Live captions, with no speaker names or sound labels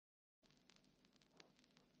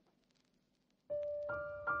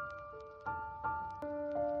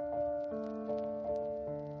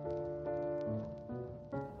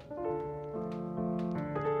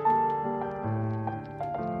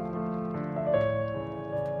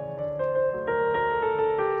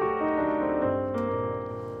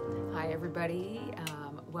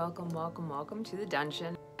welcome to the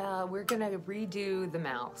dungeon. We're gonna redo the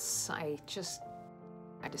mouse. I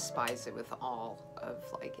despise it with all of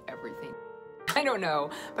like everything. I don't know,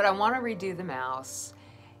 but I want to redo the mouse,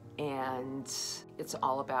 and it's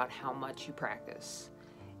all about how much you practice.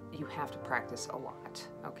 You have to practice a lot,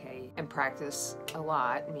 okay? And practice a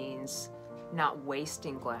lot means not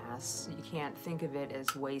wasting glass. You can't think of it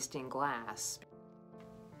as wasting glass.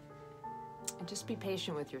 And just be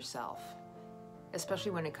patient with yourself,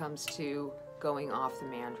 especially when it comes to going off the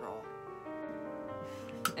mandrel.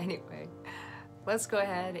 Anyway, let's go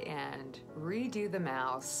ahead and redo the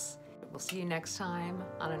mouse. We'll see you next time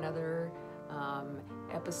on another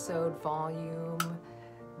episode, volume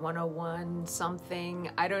 101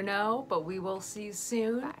 something. I don't know, but we will see you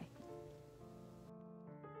soon. Bye.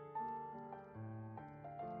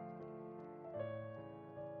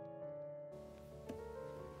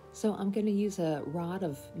 So I'm going to use a rod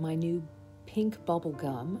of my new pink bubble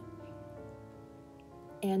gum,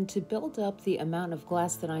 and to build up the amount of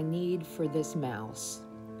glass that I need for this mouse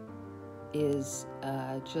is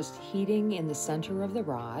just heating in the center of the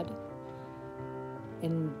rod.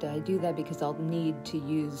 And I do that because I'll need to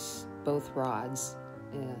use both rods.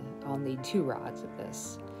 I'll need 2 rods of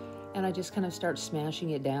this. And I just kind of start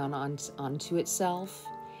smashing it down onto itself,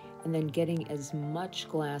 and then getting as much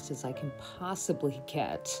glass as I can possibly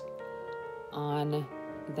get on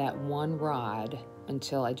that one rod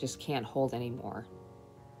until I just can't hold anymore.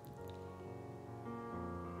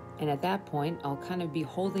 And at that point, I'll kind of be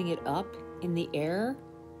holding it up in the air,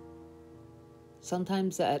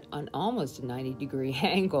 sometimes at an almost a 90-degree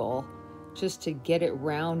angle, just to get it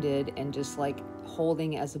rounded and just like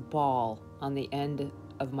holding as a ball on the end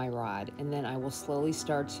of my rod. And then I will slowly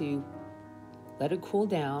start to let it cool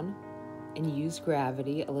down and use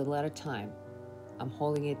gravity a little at a time. I'm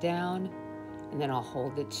holding it down, and then I'll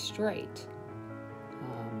hold it straight.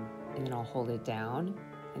 And then I'll hold it down,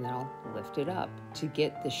 and then I'll lift it up to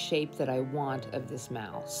get the shape that I want of this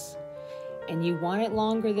mouse. And you want it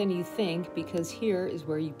longer than you think, because here is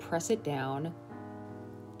where you press it down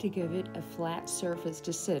to give it a flat surface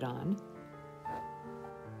to sit on.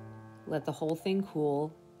 Let the whole thing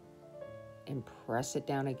cool and press it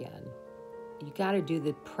down again. You got to do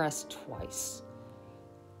the press twice.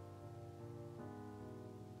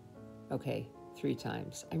 Okay, 3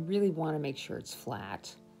 times. I really want to make sure it's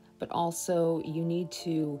flat, but also you need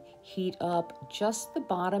to heat up just the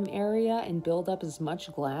bottom area and build up as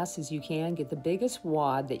much glass as you can. Get the biggest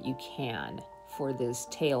wad that you can for this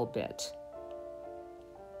tail bit.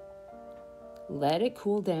 Let it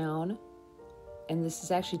cool down, and this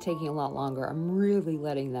is actually taking a lot longer. I'm really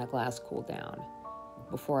letting that glass cool down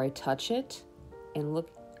before I touch it. And look,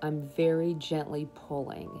 I'm very gently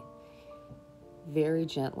pulling, very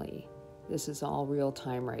gently. This is all real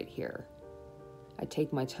time right here. I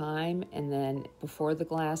take my time, and then before the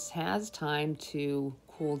glass has time to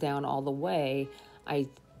cool down all the way, I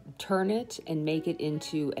turn it and make it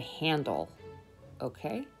into a handle,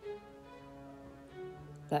 okay?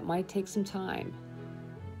 That might take some time.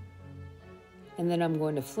 And then I'm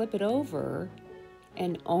going to flip it over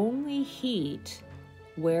and only heat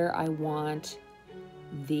where I want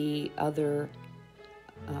the other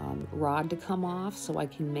rod to come off so I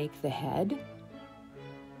can make the head.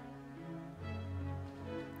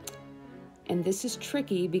 And this is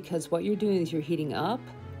tricky because what you're doing is you're heating up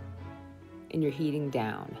and you're heating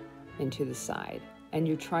down and to the side, and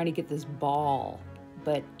you're trying to get this ball,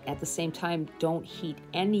 but at the same time, don't heat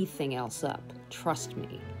anything else up. Trust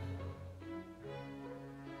me.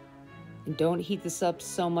 And don't heat this up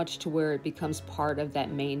so much to where it becomes part of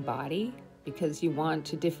that main body, because you want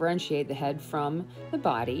to differentiate the head from the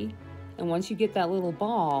body. And once you get that little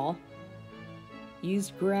ball,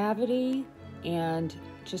 use gravity and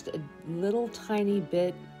just a little tiny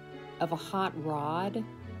bit of a hot rod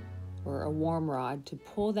or a warm rod to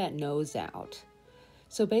pull that nose out.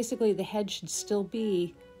 So basically the head should still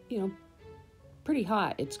be, pretty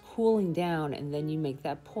hot. It's cooling down, and then you make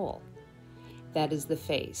that pull. That is the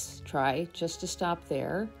face. Try just to stop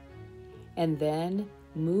there, and then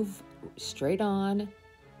move straight on,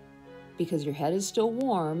 because your head is still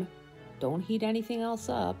warm. Don't heat anything else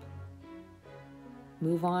up.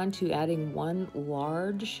 Move on to adding 1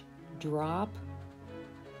 large drop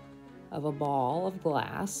of a ball of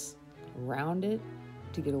glass. Round it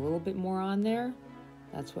to get a little bit more on there.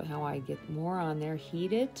 That's how I get more on there.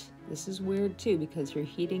 Heat it. This is weird too, because you're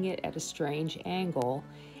heating it at a strange angle,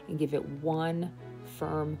 and give it 1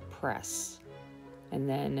 firm press. And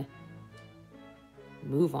then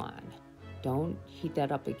move on. Don't heat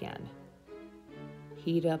that up again.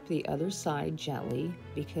 Heat up the other side gently,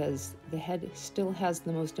 because the head still has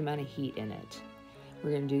the most amount of heat in it.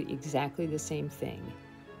 We're going to do exactly the same thing.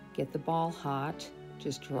 Get the ball hot,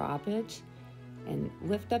 just drop it, and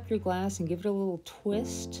lift up your glass and give it a little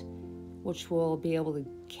twist, which will be able to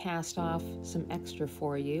cast off some extra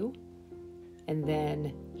for you. And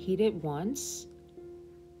then heat it once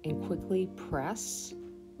and quickly press,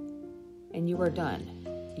 and you are done.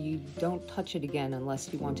 You don't touch it again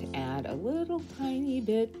unless you want to add a little tiny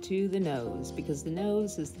bit to the nose, because the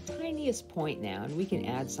nose is the tiniest point now, and we can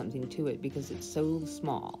add something to it because it's so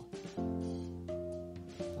small.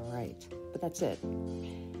 All right, but that's it.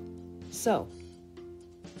 So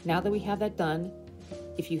now that we have that done,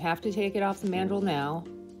 if you have to take it off the mandrel now,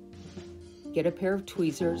 get a pair of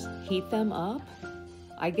tweezers, heat them up.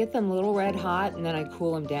 I get them a little red hot and then I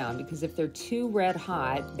cool them down, because if they're too red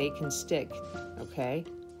hot, they can stick, okay?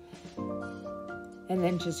 And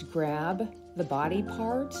then just grab the body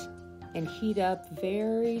part and heat up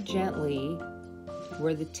very gently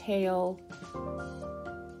where the tail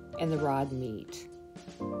and the rod meet.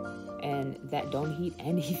 And that, don't heat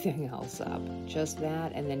anything else up, just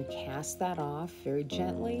that, and then cast that off very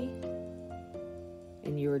gently,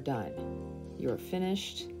 and you're done. You're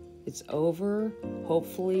finished. It's over.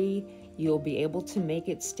 Hopefully you'll be able to make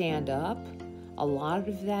it stand up. A lot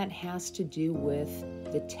of that has to do with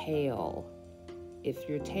the tail. If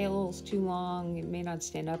your tail's too long, it may not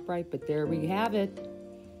stand upright, but there we have it.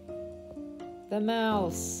 The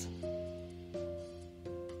mouse.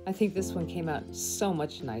 I think this one came out so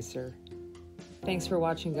much nicer. Thanks for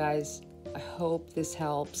watching, guys. I hope this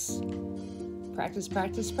helps. Practice,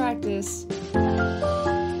 practice, practice.